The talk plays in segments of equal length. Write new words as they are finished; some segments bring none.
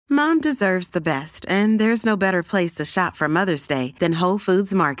Mom deserves the best, and there's no better place to shop for Mother's Day than Whole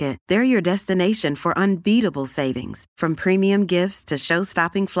Foods Market. They're your destination for unbeatable savings, from premium gifts to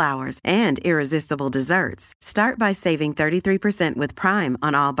show-stopping flowers and irresistible desserts. Start by saving 33% with Prime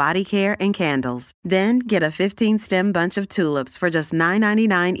on all body care and candles. Then get a 15-stem bunch of tulips for just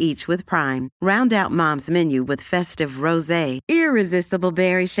 $9.99 each with Prime. Round out Mom's menu with festive rosé, irresistible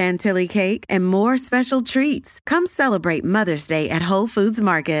berry chantilly cake, and more special treats. Come celebrate Mother's Day at Whole Foods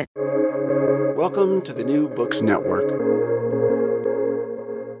Market. Welcome to the New Books Network.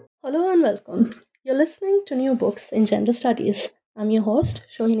 Hello and welcome. You're listening to New Books in Gender Studies. I'm your host,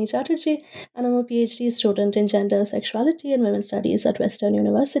 Shohini Chatterjee, and I'm a PhD student in Gender, Sexuality, and Women's Studies at Western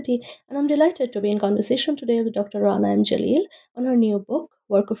University, and I'm delighted to be in conversation today with Dr. Rana M. Jaleel on her new book,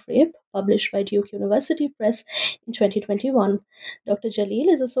 Work of Rape, published by Duke University Press in 2021. Dr. Jaleel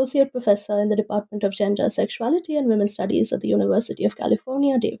is Associate Professor in the Department of Gender, Sexuality, and Women's Studies at the University of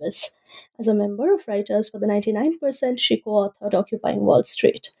California, Davis. As a member of Writers for the 99%, she co-authored Occupying Wall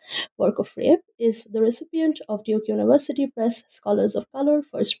Street. Work of Rape is the recipient of Duke University Press Scholars of Color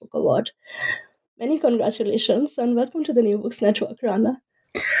First Book Award. Many congratulations and welcome to the New Books Network, Rana.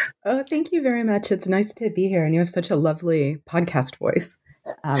 Oh, thank you very much. It's nice to be here, and you have such a lovely podcast voice.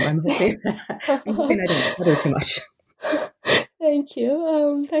 I'm hoping I don't stutter too much. Thank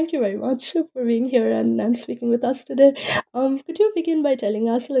you. Thank you very much for being here and speaking with us today. Could you begin by telling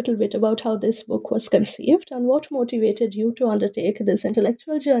us a little bit about how this book was conceived and what motivated you to undertake this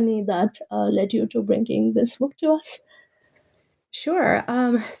intellectual journey that led you to bringing this book to us? Sure.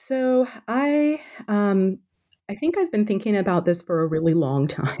 So I think I've been thinking about this for a really long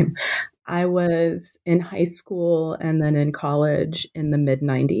time. I was in high school and then in college in the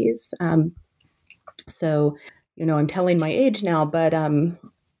mid-90s. So, I'm telling my age now, but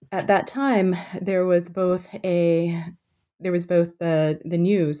at that time there was both the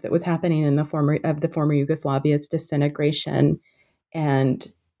news that was happening in the former Yugoslavia's disintegration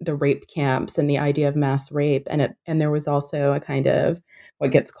and the rape camps and the idea of mass rape, and there was also a kind of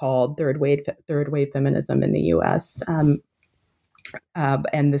what gets called third wave feminism in the U.S.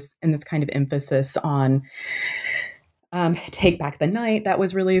 And this kind of emphasis on take back the night that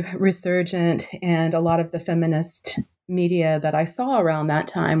was really resurgent, and a lot of the feminist media that I saw around that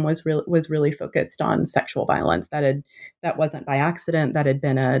time was really focused on sexual violence. That wasn't by accident. That had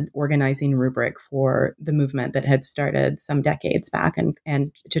been an organizing rubric for the movement that had started some decades back,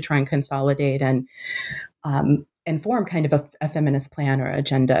 and to try and consolidate and form kind of a feminist plan or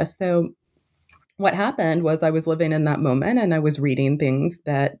agenda. So what happened was I was living in that moment, and I was reading things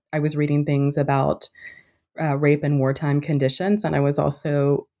about rape and wartime conditions, and I was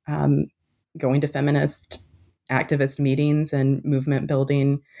also going to feminist activist meetings and movement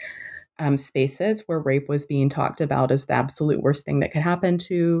building spaces where rape was being talked about as the absolute worst thing that could happen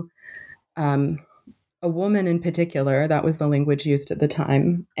to a woman in particular. That was the language used at the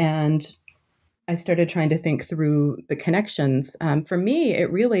time. And I started trying to think through the connections. For me,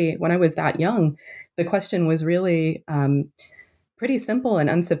 it really, when I was that young, the question was really pretty simple and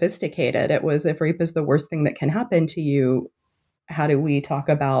unsophisticated. It was, if rape is the worst thing that can happen to you, how do we talk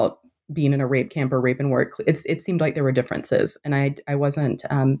about being in a rape camp or rape and work? It seemed like there were differences. And I wasn't,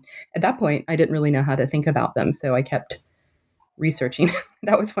 at that point, I didn't really know how to think about them. So I kept researching.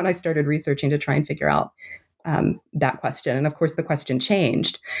 That was when I started researching to try and figure out that question. And of course, the question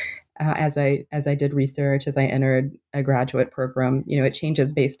changed as I did research, as I entered a graduate program. It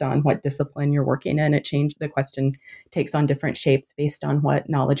changes based on what discipline you're working in. The question takes on different shapes based on what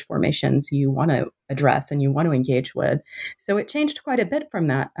knowledge formations you want to address and you want to engage with. So it changed quite a bit from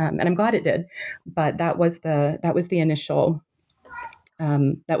that, and I'm glad it did. But that was the initial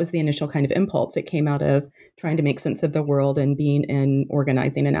kind of impulse. It came out of trying to make sense of the world and being in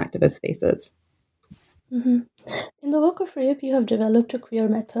organizing and activist spaces. Mm-hmm. In the Work of Rape, you have developed a queer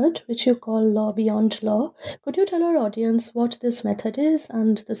method, which you call Law Beyond Law. Could you tell our audience what this method is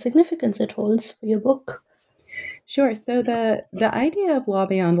and the significance it holds for your book? Sure. So the idea of law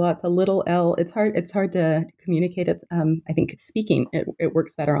beyond law, it's a little L. It's hard to communicate it. I think speaking, it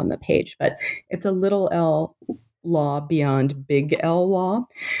works better on the page, but it's a little L law beyond big L law.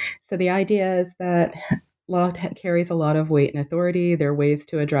 So the idea is that law carries a lot of weight and authority. There are ways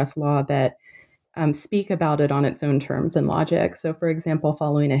to address law that speak about it on its own terms and logic. So, for example,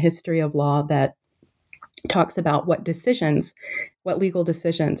 following a history of law that talks about what legal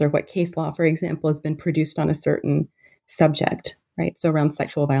decisions or what case law, for example, has been produced on a certain subject, right? So around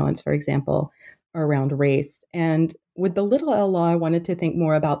sexual violence, for example, or around race. And with the little L law, I wanted to think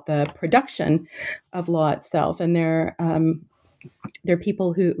more about the production of law itself. And there are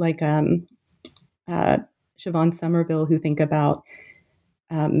people who, like Siobhan Somerville, who think about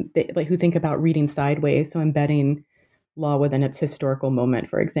who think about reading sideways, so embedding law within its historical moment,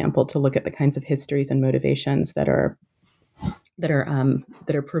 for example, to look at the kinds of histories and motivations that are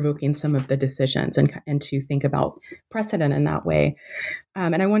provoking some of the decisions, and to think about precedent in that way.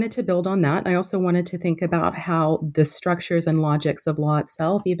 And I wanted to build on that. I also wanted to think about how the structures and logics of law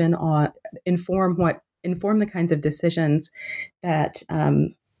itself even inform the kinds of decisions that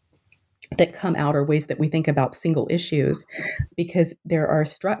that come out, or ways that we think about single issues, because there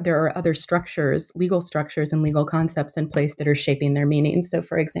are other structures, legal structures and legal concepts in place that are shaping their meaning. So,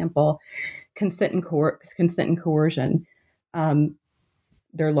 for example, consent and coercion.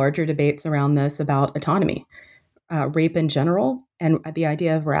 There are larger debates around this about autonomy, rape in general, and the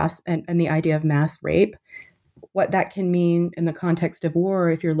idea of and the idea of mass rape. What that can mean in the context of war,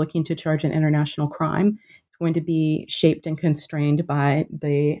 if you're looking to charge an international crime, it's going to be shaped and constrained by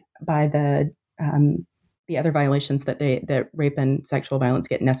the other violations that rape and sexual violence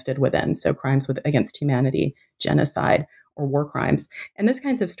get nested within. So crimes against humanity, genocide, or war crimes. And those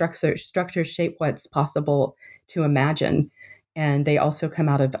kinds of structures shape what's possible to imagine. And they also come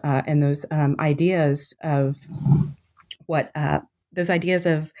out of and those ideas of those ideas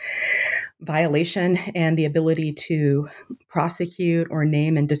of violation and the ability to prosecute or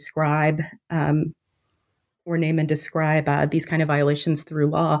name and describe these kind of violations through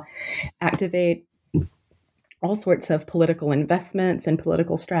law activate all sorts of political investments and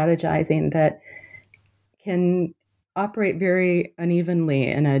political strategizing that can operate very unevenly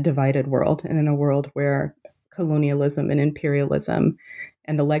in a divided world, and in a world where colonialism and imperialism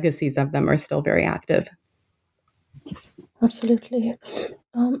and the legacies of them are still very active. Absolutely.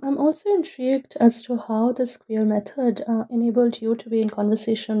 I'm also intrigued as to how this queer method enabled you to be in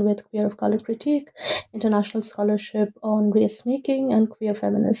conversation with queer of color critique, international scholarship on race making, and queer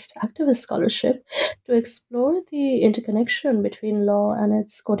feminist activist scholarship to explore the interconnection between law and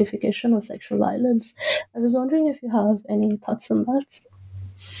its codification of sexual violence. I was wondering if you have any thoughts on that.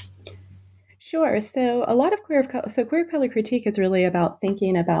 Sure. So a lot of queer of color critique is really about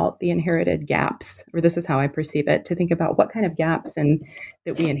thinking about the inherited gaps, or this is how I perceive it, to think about what kind of gaps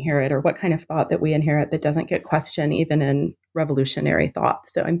that we inherit, or what kind of thought that we inherit that doesn't get questioned even in revolutionary thought.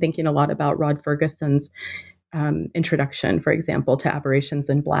 So I'm thinking a lot about Rod Ferguson's introduction, for example, to Aberrations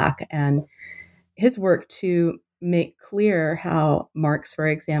in Black, and his work to make clear how Marx, for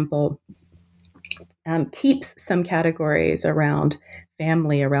example, keeps some categories around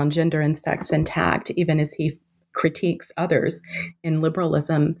family, around gender and sex intact, even as he critiques others in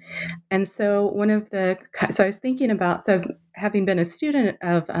liberalism. And so I was thinking about, having been a student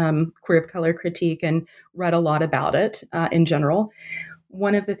of queer of color critique and read a lot about it in general,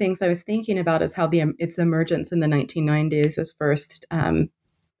 one of the things I was thinking about is how its emergence in the 1990s is first, and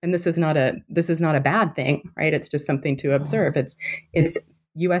this is not a bad thing, right? It's just something to observe. It's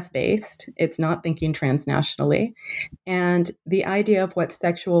US based, it's not thinking transnationally. And the idea of what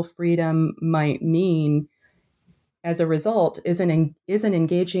sexual freedom might mean as a result isn't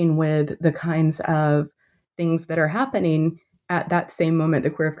engaging with the kinds of things that are happening at that same moment.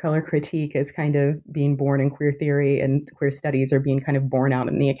 The queer of color critique is kind of being born in queer theory, and queer studies are being kind of born out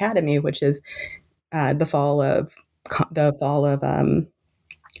in the academy, which is the fall of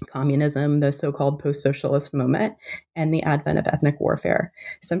communism, the so-called post-socialist moment, and the advent of ethnic warfare.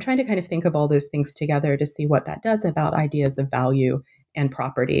 So I'm trying to kind of think of all those things together to see what that does about ideas of value and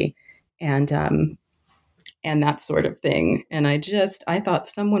property, and that sort of thing. And I thought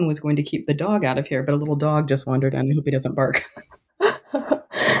someone was going to keep the dog out of here, but a little dog just wandered in. I hope he doesn't bark.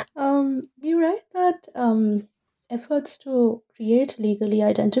 You write that efforts to create legally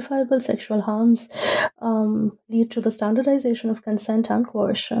identifiable sexual harms lead to the standardization of consent and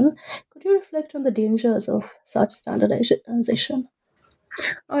coercion. Could you reflect on the dangers of such standardization?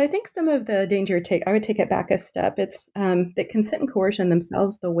 Well, I think some of the danger I would take it back a step. It's that consent and coercion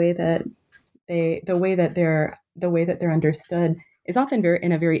themselves, the way that they're understood, is often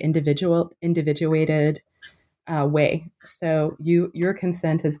in a very individuated way. So your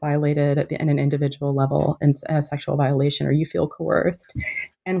consent is violated in an individual level in a sexual violation, or you feel coerced.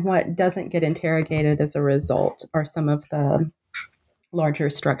 And what doesn't get interrogated as a result are some of the larger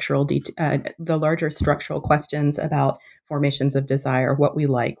structural questions about formations of desire, what we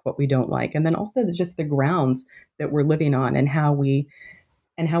like, what we don't like, and then also just the grounds that we're living on, and how we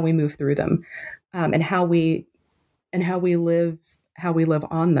move through them, and how we live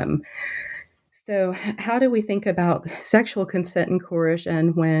on them. So how do we think about sexual consent and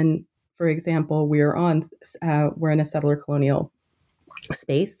coercion when, for example, we're in a settler colonial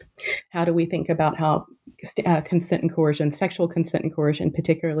space? How do we think about how consent and coercion, sexual consent and coercion,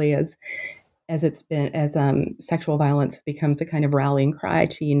 particularly as sexual violence becomes a kind of rallying cry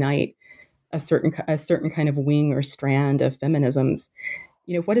to unite a certain kind of wing or strand of feminisms.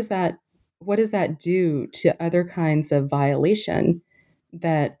 What does that do to other kinds of violation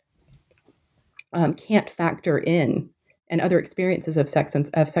that can't factor in, and other experiences of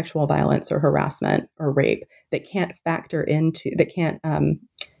of sexual violence or harassment or rape that can't factor into, that can't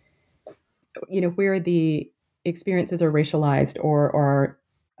where the experiences are racialized or are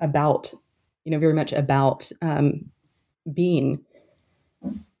about, very much about being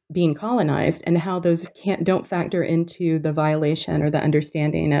colonized, and how those don't factor into the violation or the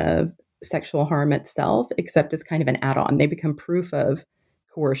understanding of sexual harm itself, except as kind of an add-on. They become proof of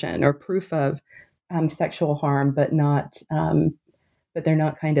coercion or proof of sexual harm, but they're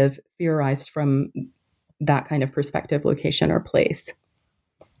not kind of theorized from that kind of perspective, location, or place.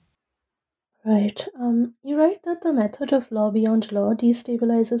 Right. You write that the method of law beyond law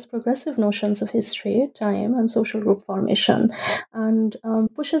destabilizes progressive notions of history, time, and social group formation, and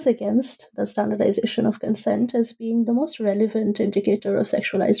pushes against the standardization of consent as being the most relevant indicator of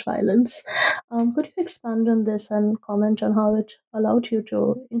sexualized violence. Could you expand on this and comment on how it allowed you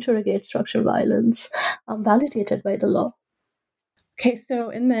to interrogate structural violence validated by the law? Okay, so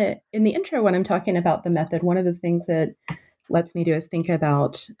in the intro, when I'm talking about the method, one of the things that lets me do is think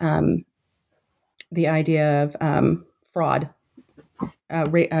about the idea of fraud,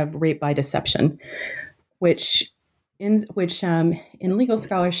 rape by deception, which in legal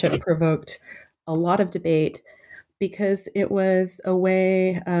scholarship provoked a lot of debate, because it was a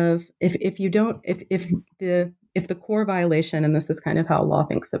way of, if the core violation, and this is kind of how law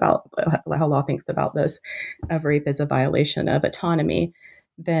thinks about this, of rape as a violation of autonomy,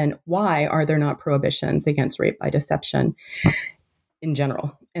 then why are there not prohibitions against rape by deception in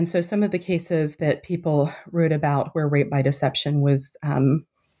general? And so some of the cases that people wrote about where rape by deception was where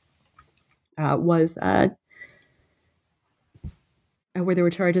there were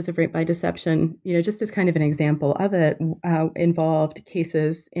charges of rape by deception, just as kind of an example of it, involved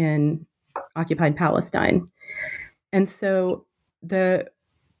cases in occupied Palestine. And so the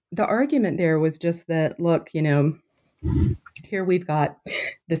argument there was just that, look, here we've got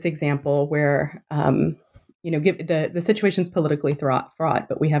this example where, the situation's politically fraught,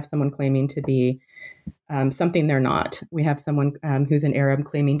 but we have someone claiming to be something they're not. We have someone who's an Arab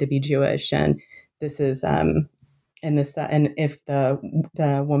claiming to be Jewish, and this is and if the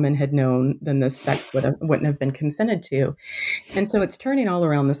woman had known, then this sex wouldn't have been consented to. And so it's turning all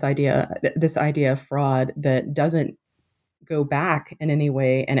around this idea of fraud that doesn't go back in any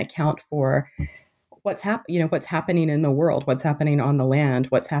way and account for what's happening in the world, what's happening on the land,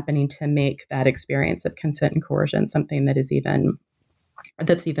 what's happening to make that experience of consent and coercion something that's even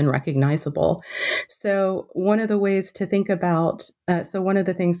recognizable. So one of the ways to think about, one of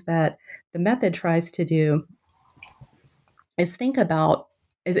the things that the method tries to do is think about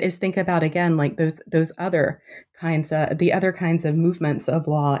again, like those other kinds of movements of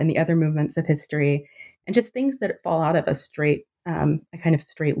law and the other movements of history, and just things that fall out of a kind of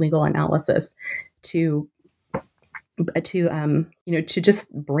straight legal analysis, to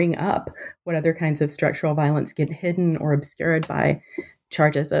just bring up what other kinds of structural violence get hidden or obscured by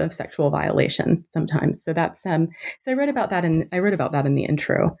charges of sexual violation sometimes. So that's so I wrote about that in the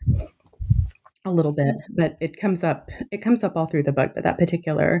intro a little bit, but it comes up all through the book. But that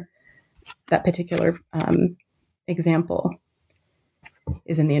particular example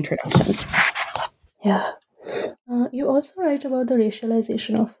is in the introduction. Yeah. You also write about the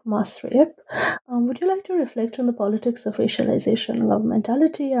racialization of mass rape. Would you like to reflect on the politics of racialization,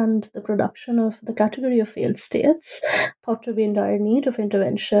 governmentality, and the production of the category of failed states, thought to be in dire need of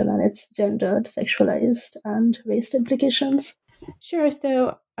intervention, and its gendered, sexualized, and race implications? Sure.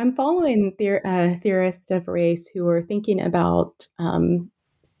 So I'm following theorists of race who are thinking about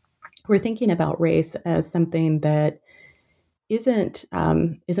race as something that isn't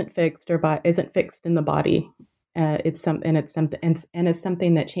fixed isn't fixed in the body. It's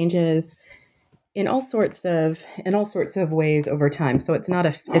something that changes in all sorts of ways over time. So it's not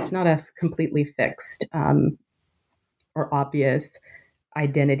a completely fixed or obvious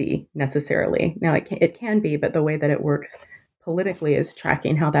identity necessarily. Now it can be, but the way that it works politically is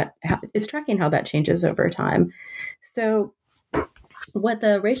tracking how that changes over time. So what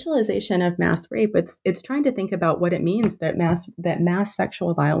the racialization of mass rape, it's trying to think about what it means that mass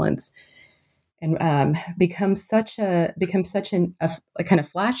sexual violence and becomes such a kind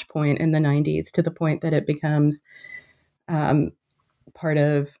of flashpoint in the 90s, to the point that it becomes part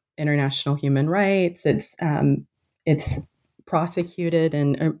of international human rights. It's prosecuted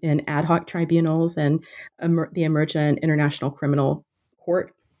in ad hoc tribunals and the Emergent International Criminal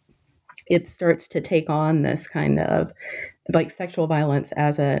Court. it starts to take on this kind of like sexual violence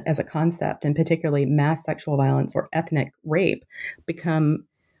as a concept, and particularly mass sexual violence or ethnic rape, become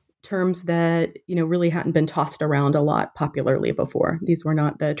terms that really hadn't been tossed around a lot popularly before. These were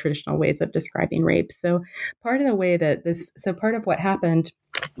not the traditional ways of describing rape. So part of what happened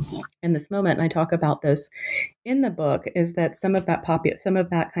in this moment, and I talk about this in the book, is that some of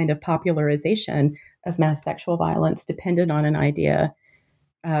that kind of popularization of mass sexual violence depended on an idea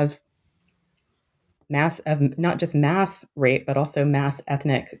of not just mass rape, but also mass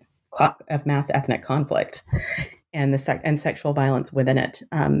ethnic conflict and and sexual violence within it.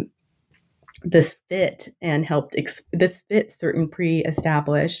 This fit certain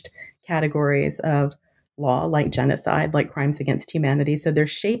pre-established categories of law, like genocide, like crimes against humanity. So they're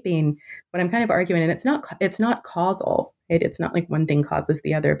shaping what I'm kind of arguing, and it's not causal. Right? It's not like one thing causes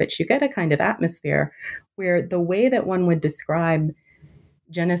the other, but you get a kind of atmosphere where the way that one would describe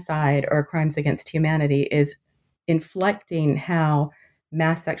genocide or crimes against humanity is inflecting how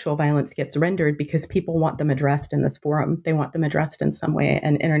mass sexual violence gets rendered, because people want them addressed in this forum. They want them addressed in some way.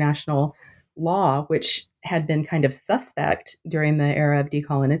 And international law, which had been kind of suspect during the era of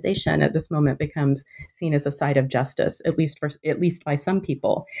decolonization, at this moment becomes seen as a site of justice, at least by some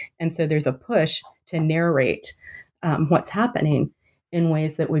people. And so there's a push to narrate what's happening in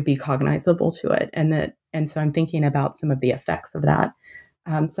ways that would be cognizable to it. And so I'm thinking about some of the effects of that.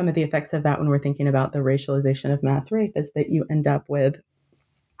 Some of the effects of that, when we're thinking about the racialization of mass rape, is that you end up with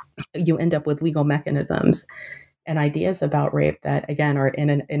legal mechanisms and ideas about rape that, again, are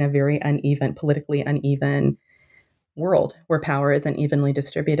in a very politically uneven world where power isn't evenly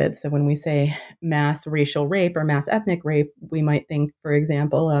distributed. So when we say mass racial rape or mass ethnic rape, we might think, for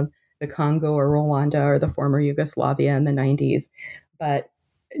example, of the Congo or Rwanda or the former Yugoslavia in the 90s. But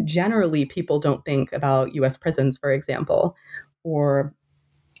generally, people don't think about U.S. prisons, for example, or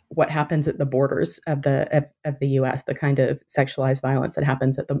what happens at the borders of the U.S., the kind of sexualized violence that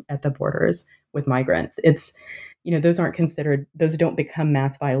happens at the borders with migrants. It's, those don't become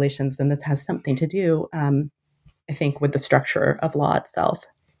mass violations, and this has something to do, I think, with the structure of law itself.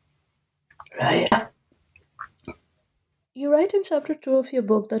 Right. You write in chapter 2 of your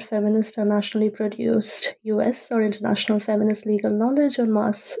book that feminists are nationally produced US or international feminist legal knowledge on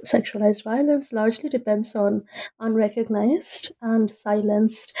mass sexualized violence largely depends on unrecognized and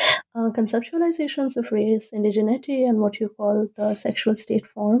silenced conceptualizations of race, indigeneity, and what you call the sexual state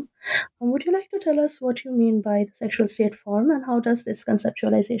form. Would you like to tell us what you mean by the sexual state form, and how does this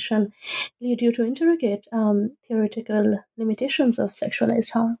conceptualization lead you to interrogate theoretical limitations of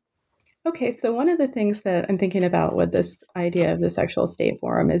sexualized harm? Okay, so one of the things that I'm thinking about with this idea of the sexual state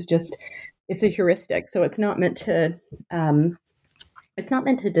form is just, it's a heuristic. So it's not meant to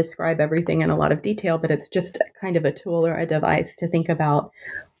describe everything in a lot of detail, but it's just kind of a tool or a device to think about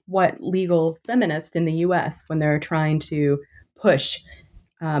what legal feminists in the U.S., when they're trying to push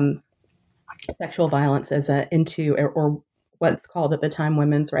sexual violence or what's called at the time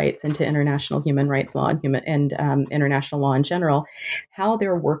women's rights into international human rights law and international law in general, how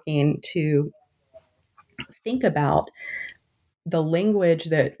they're working to think about the language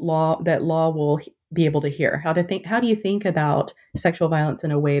that law will be able to hear. How do you think about sexual violence in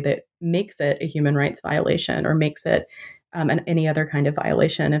a way that makes it a human rights violation, or makes it any other kind of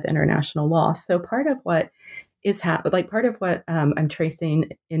violation of international law? So part of what I'm tracing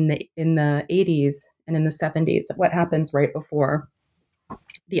in the 80s and in the 70s, what happens right before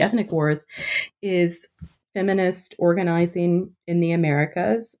the ethnic wars, is feminist organizing in the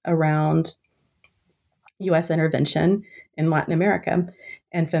Americas around U.S. intervention in Latin America,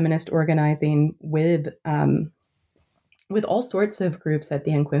 and feminist organizing with all sorts of groups at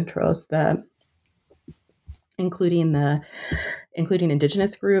the encuentros, including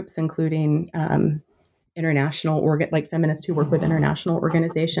indigenous groups, including like feminists who work with international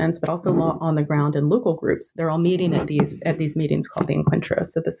organizations, but also law on the ground and local groups. They're all meeting at these meetings called the encuentros.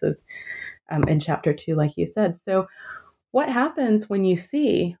 So this is in chapter 2, like you said. So what happens when you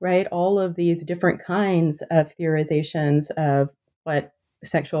see, right, all of these different kinds of theorizations of what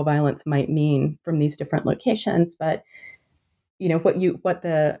sexual violence might mean from these different locations? But what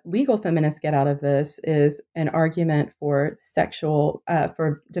the legal feminists get out of this is an argument for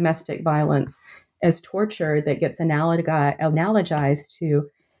for domestic violence as torture that gets analogized to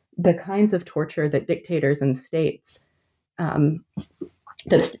the kinds of torture that dictators and states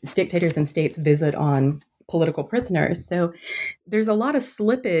visit on political prisoners. So there's a lot of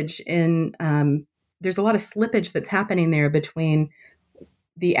slippage that's happening there between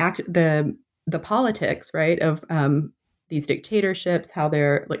the politics, right, of these dictatorships, how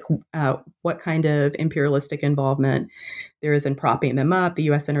they're like, what kind of imperialistic involvement there is in propping them up, the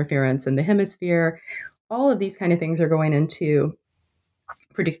U.S. interference in the hemisphere. All of these kind of things are going into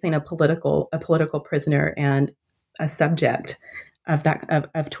producing a political prisoner and a subject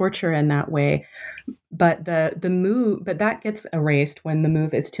of torture in that way. But but that gets erased when the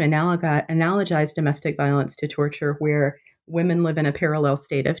move is to analogize domestic violence to torture, where women live in a parallel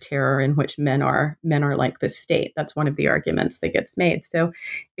state of terror in which men are like the state. That's one of the arguments that gets made. So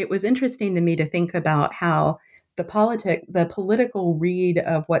it was interesting to me to think about how the political read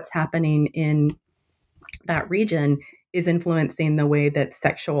of what's happening in that region is influencing the way that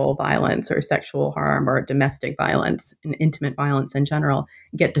sexual violence or sexual harm or domestic violence and intimate violence in general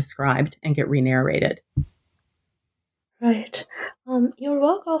get described and get re-narrated. Right. Your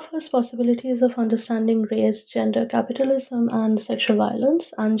work offers possibilities of understanding race, gender, capitalism, and sexual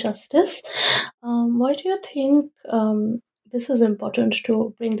violence and justice. Why do you think this is important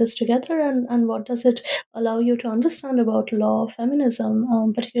to bring this together, and what does it allow you to understand about law,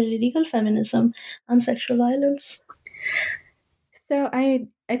 feminism, particularly legal feminism, and sexual violence? So I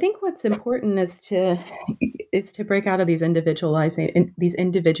think what's important is to break out of these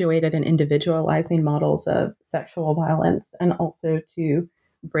individuated and individualizing models of sexual violence, and also to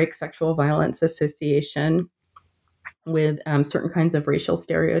break sexual violence association with certain kinds of racial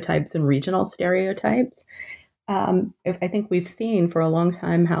stereotypes and regional stereotypes. I think we've seen for a long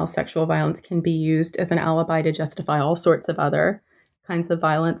time how sexual violence can be used as an alibi to justify all sorts of other kinds of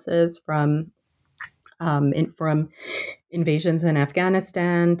violences, from invasions in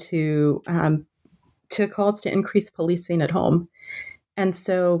Afghanistan to calls to increase policing at home. And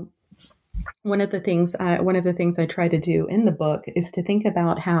so one of the things I try to do in the book is to think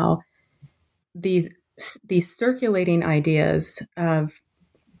about how these circulating ideas of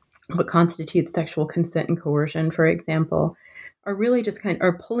what constitutes sexual consent and coercion, for example, are really just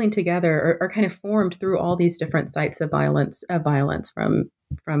are pulling together, or kind of formed through all these different sites of violence from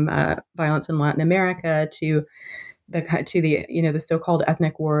violence in Latin America to the so-called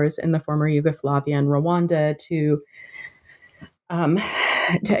ethnic wars in the former Yugoslavia and Rwanda to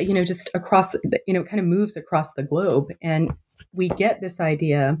just across kind of moves across the globe. And we get this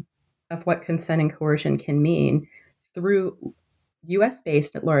idea of what consent and coercion can mean through U.S.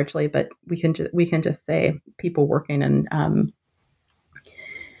 based largely, but we can just say people working in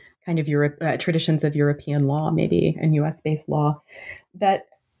kind of traditions of European law, maybe, and U.S. based law, that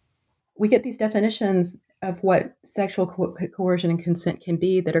we get these definitions of what sexual coercion and consent can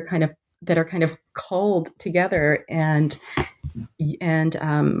be that are kind of culled together and that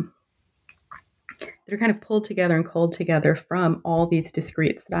are kind of pulled together and culled together from all these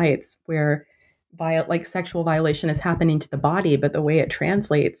discrete sites where sexual violation is happening to the body, but the way it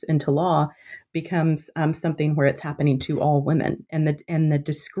translates into law becomes something where it's happening to all women, and the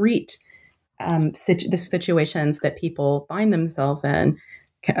discrete the situations that people find themselves in,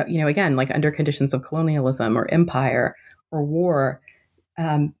 again, like under conditions of colonialism or empire or war,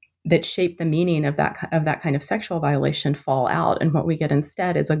 that shape the meaning of that kind of sexual violation fall out, and what we get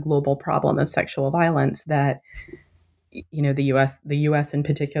instead is a global problem of sexual violence that the U.S. in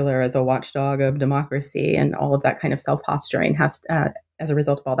particular, as a watchdog of democracy and all of that kind of self-posturing as a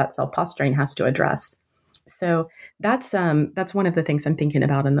result of all that self-posturing, has to address. So that's one of the things I'm thinking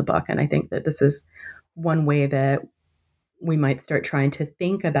about in the book, and I think that this is one way that we might start trying to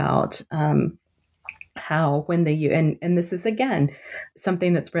think about how when and this is again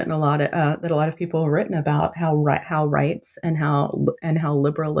something that's written that a lot of people have written about, how rights and how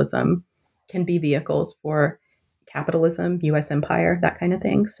liberalism can be vehicles for capitalism, U.S. empire, that kind of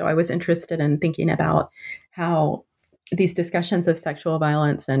thing. So I was interested in thinking about how these discussions of sexual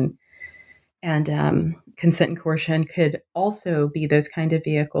violence and consent and coercion could also be those kind of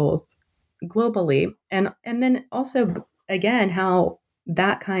vehicles globally, and then also again how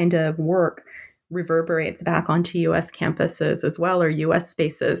that kind of work reverberates back onto U.S. campuses as well, or U.S.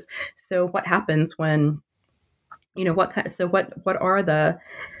 spaces. So what happens when what are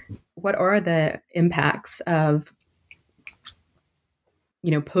the impacts of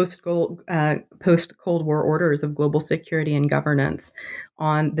post Cold War orders of global security and governance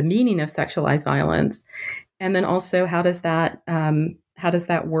on the meaning of sexualized violence, and then also how does that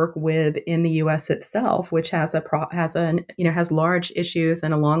work within the U.S. itself, which has large issues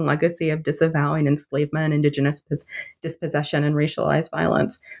and a long legacy of disavowing enslavement, indigenous dispossession, and racialized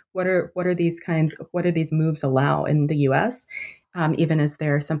violence. What are these moves allow in the U.S., even as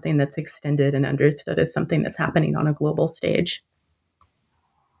they're something that's extended and understood as something that's happening on a global stage?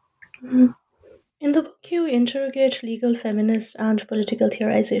 Mhm. In the book, you interrogate legal feminist and political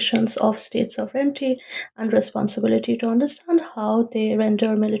theorizations of state sovereignty and responsibility to understand how they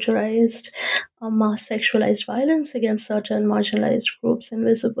render militarized, mass sexualized violence against certain marginalized groups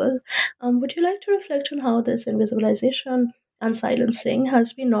invisible. Would you like to reflect on how this invisibilization and silencing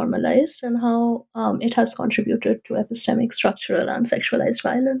has been normalized and how it has contributed to epistemic, structural, and sexualized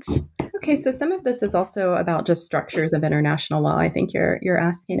violence? Okay, so some of this is also about just structures of international law. I think you're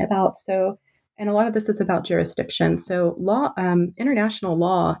asking about. So, and a lot of this is about jurisdiction. So, international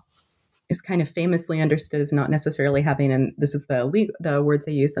law is kind of famously understood as not necessarily having, and this is the words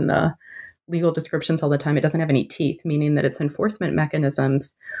they use in the legal descriptions all the time. It doesn't have any teeth, meaning that its enforcement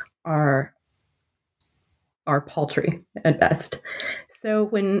mechanisms are paltry at best. So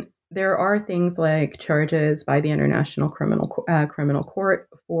when there are things like charges by the International Criminal Court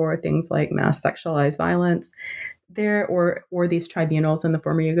for things like mass sexualized violence, or these tribunals in the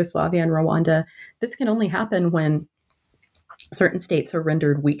former Yugoslavia and Rwanda, this can only happen when certain states are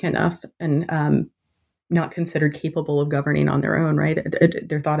rendered weak enough and not considered capable of governing on their own. Right?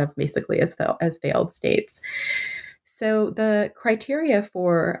 They're thought of basically as failed states. So the criteria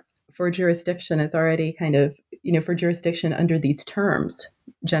for jurisdiction is already kind of, for jurisdiction under these terms,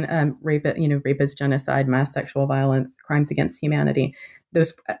 rape is genocide, mass sexual violence, crimes against humanity.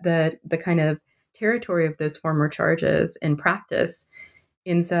 The kind of territory of those former charges in practice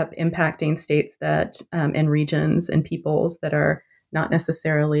ends up impacting states that and regions and peoples that are not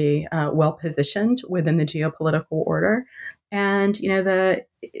necessarily well positioned within the geopolitical order. And the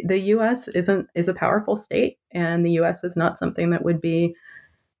U.S. is a powerful state, and the U.S. is not something that would be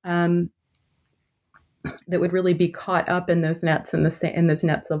that would really be caught up in those nets in those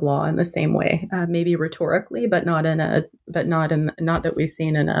nets of law in the same way, maybe rhetorically, but not that we've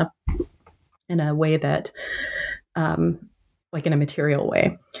seen in a way that like in a material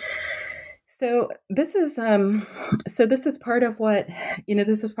way. So this is part of what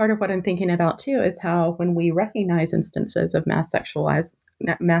I'm thinking about too, is how when we recognize instances of mass sexualized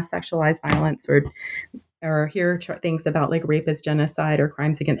violence or hear things about like rape as genocide or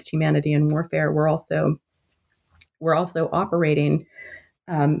crimes against humanity and warfare, we're also operating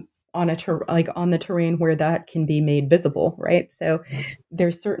on the terrain where that can be made visible, right? So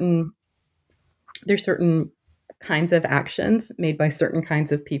there's certain kinds of actions made by certain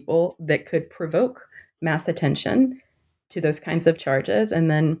kinds of people that could provoke mass attention to those kinds of charges,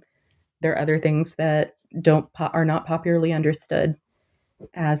 and then there are other things that are not popularly understood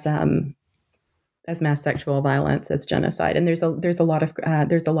as mass sexual violence, as genocide. And there's a lot of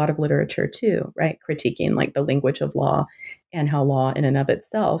literature too, right, critiquing like the language of law and how law in and of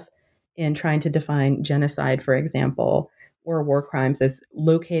itself, in trying to define genocide, for example, or war crimes, is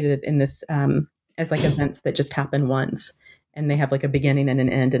located in this as like events that just happen once, and they have like a beginning and an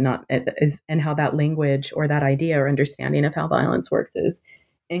end, and how that language or that idea or understanding of how violence works is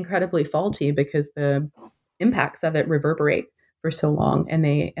incredibly faulty, because the impacts of it reverberate for so long, and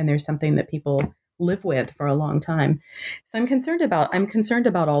there's something that people live with for a long time. So I'm concerned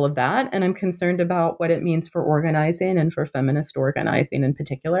about all of that, and I'm concerned about what it means for organizing, and for feminist organizing in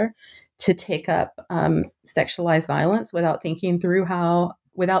particular, to take up sexualized violence without thinking through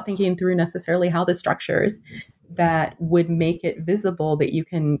necessarily how the structures that would make it visible that you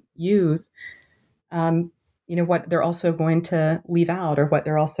can use, what they're also going to leave out, or what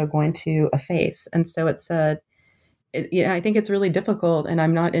they're also going to efface. And so I think it's really difficult, and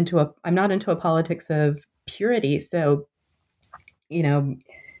I'm not into a politics of purity. So,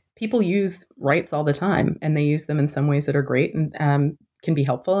 people use rights all the time, and they use them in some ways that are great and can be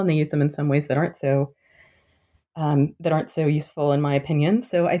helpful, and they use them in some ways that aren't so useful, in my opinion.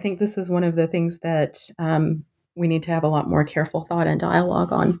 So I think this is one of the things that we need to have a lot more careful thought and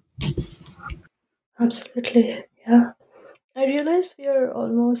dialogue on. Absolutely, yeah. I realize we are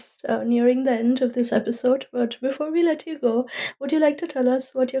almost nearing the end of this episode, but before we let you go, would you like to tell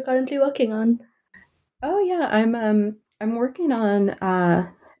us what you're currently working on? Oh yeah, I'm working on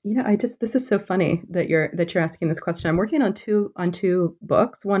this is so funny that you're asking this question. I'm working on two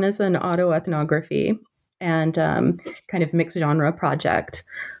books. One is an autoethnography and kind of mixed genre project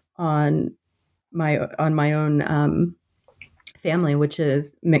on my own family, which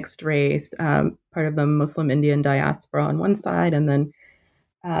is mixed race, part of the Muslim Indian diaspora on one side, and then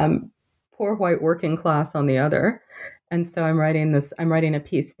poor white working class on the other. And so I'm writing a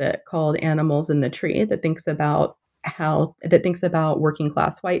piece called Animals in the Tree, that thinks about working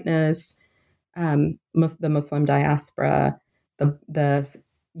class whiteness, the Muslim diaspora, the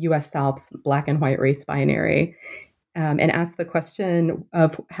U.S. South's black and white race binary, and asks the question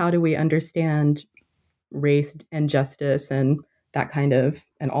of how do we understand race and justice and that kind of,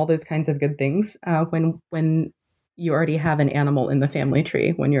 and all those kinds of good things when you already have an animal in the family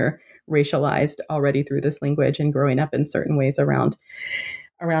tree, when you're racialized already through this language and growing up in certain ways around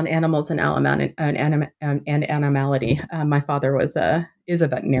animals and animality. My father is a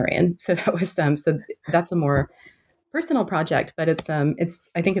veterinarian, so that was so that's a more personal project, but it's I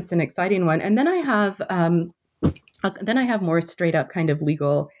think it's an exciting one. And then I have more straight up kind of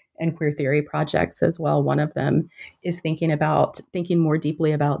legal and queer theory projects as well. One of them is thinking more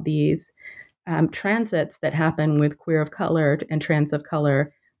deeply about these transits that happen with queer of color and trans of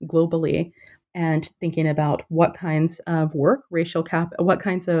color globally, and thinking about what kinds of work, what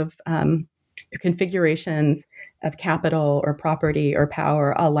kinds of configurations of capital or property or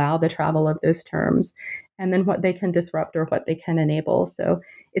power allow the travel of those terms, and then what they can disrupt or what they can enable. So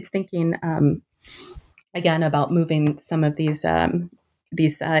it's thinking again about moving some of these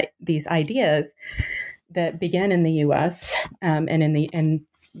ideas that begin in the U.S. And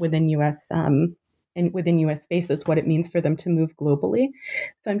within U.S. And within U.S. spaces, what it means for them to move globally.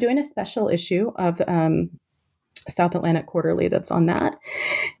 So I'm doing a special issue of South Atlantic Quarterly that's on that.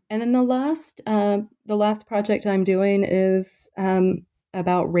 And then the last project I'm doing is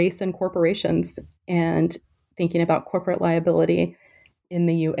about race and corporations, and thinking about corporate liability in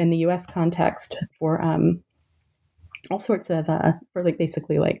the U.S. context for all sorts of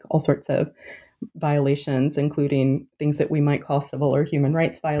all sorts of violations, including things that we might call civil or human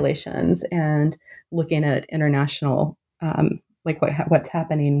rights violations, and looking at international, what's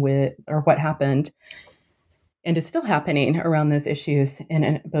happening what happened and is still happening around those issues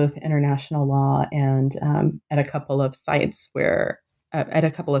in both international law and at a couple of sites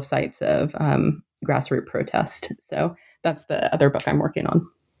of grassroots protest. So that's the other book I'm working on.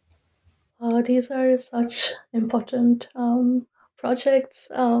 These are such important projects.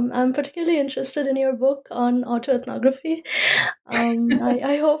 I'm particularly interested in your book on autoethnography.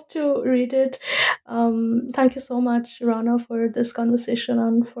 I hope to read it. Thank you so much, Rana, for this conversation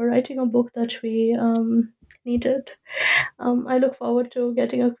and for writing a book that we needed. I look forward to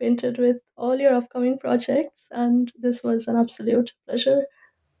getting acquainted with all your upcoming projects, and this was an absolute pleasure.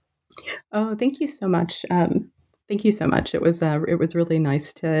 Oh, thank you so much. Thank you so much. It was really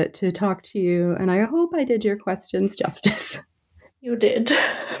nice to talk to you, and I hope I did your questions justice. You did.